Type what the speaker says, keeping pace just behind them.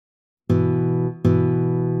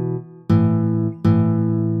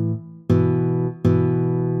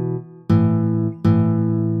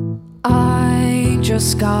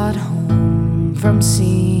just got home from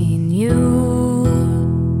seeing you,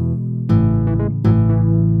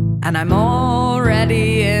 and I'm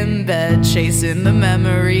already in bed chasing the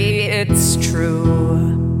memory. It's true.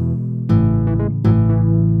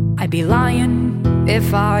 I'd be lying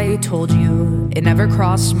if I told you it never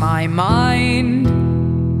crossed my mind.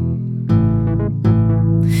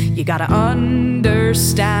 You gotta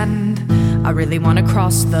understand, I really wanna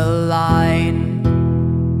cross the line.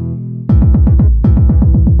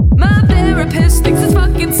 My therapist thinks it's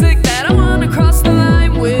fucking sick that I wanna cross the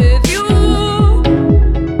line with you.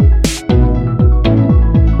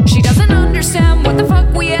 She doesn't understand what the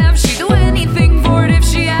fuck we have. She'd do anything for it if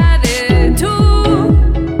she had it too.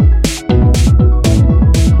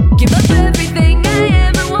 Give up everything I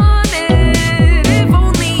ever wanted, if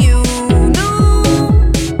only you knew.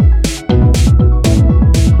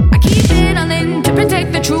 I keep it all in to protect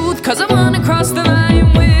the truth, 'cause I wanna cross the line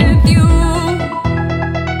with you.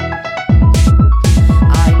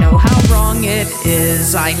 It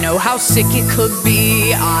is, I know how sick it could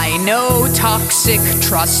be. I know toxic,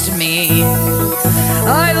 trust me.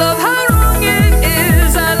 I love how wrong it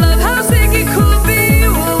is. I love how sick it could be.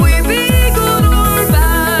 Will we be good or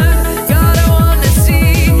bad? God, I wanna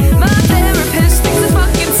see. My therapist thinks it's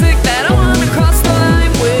fucking sick that I wanna cross the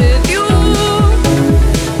line with you.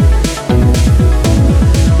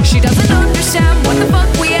 She doesn't understand what the fuck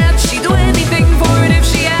we have. She'd do anything for it if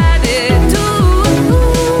she had it too.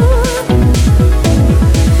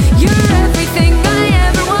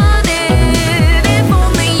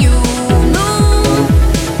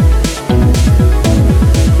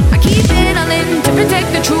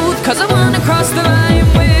 Cause I wanna cross the line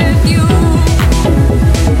with you.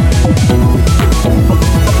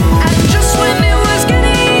 And just when it was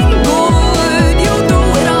getting good, you threw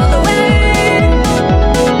it all away.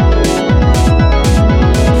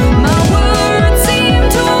 My words seem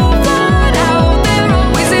to flood out, they're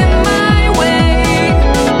always in my way.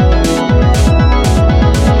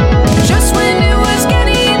 Just when it was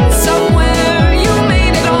getting somewhere, you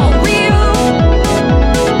made it all real.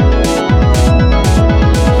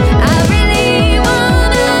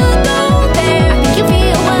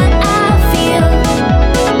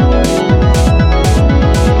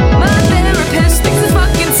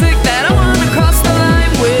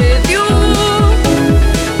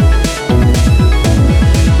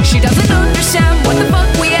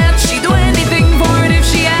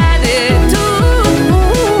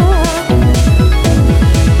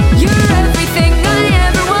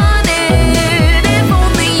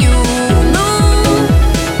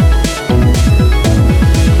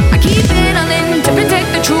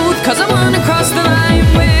 Cause I wanna cross the line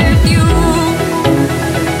with you.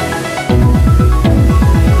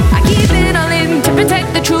 I keep it all in to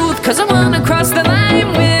protect the truth, cause I wanna cross the line.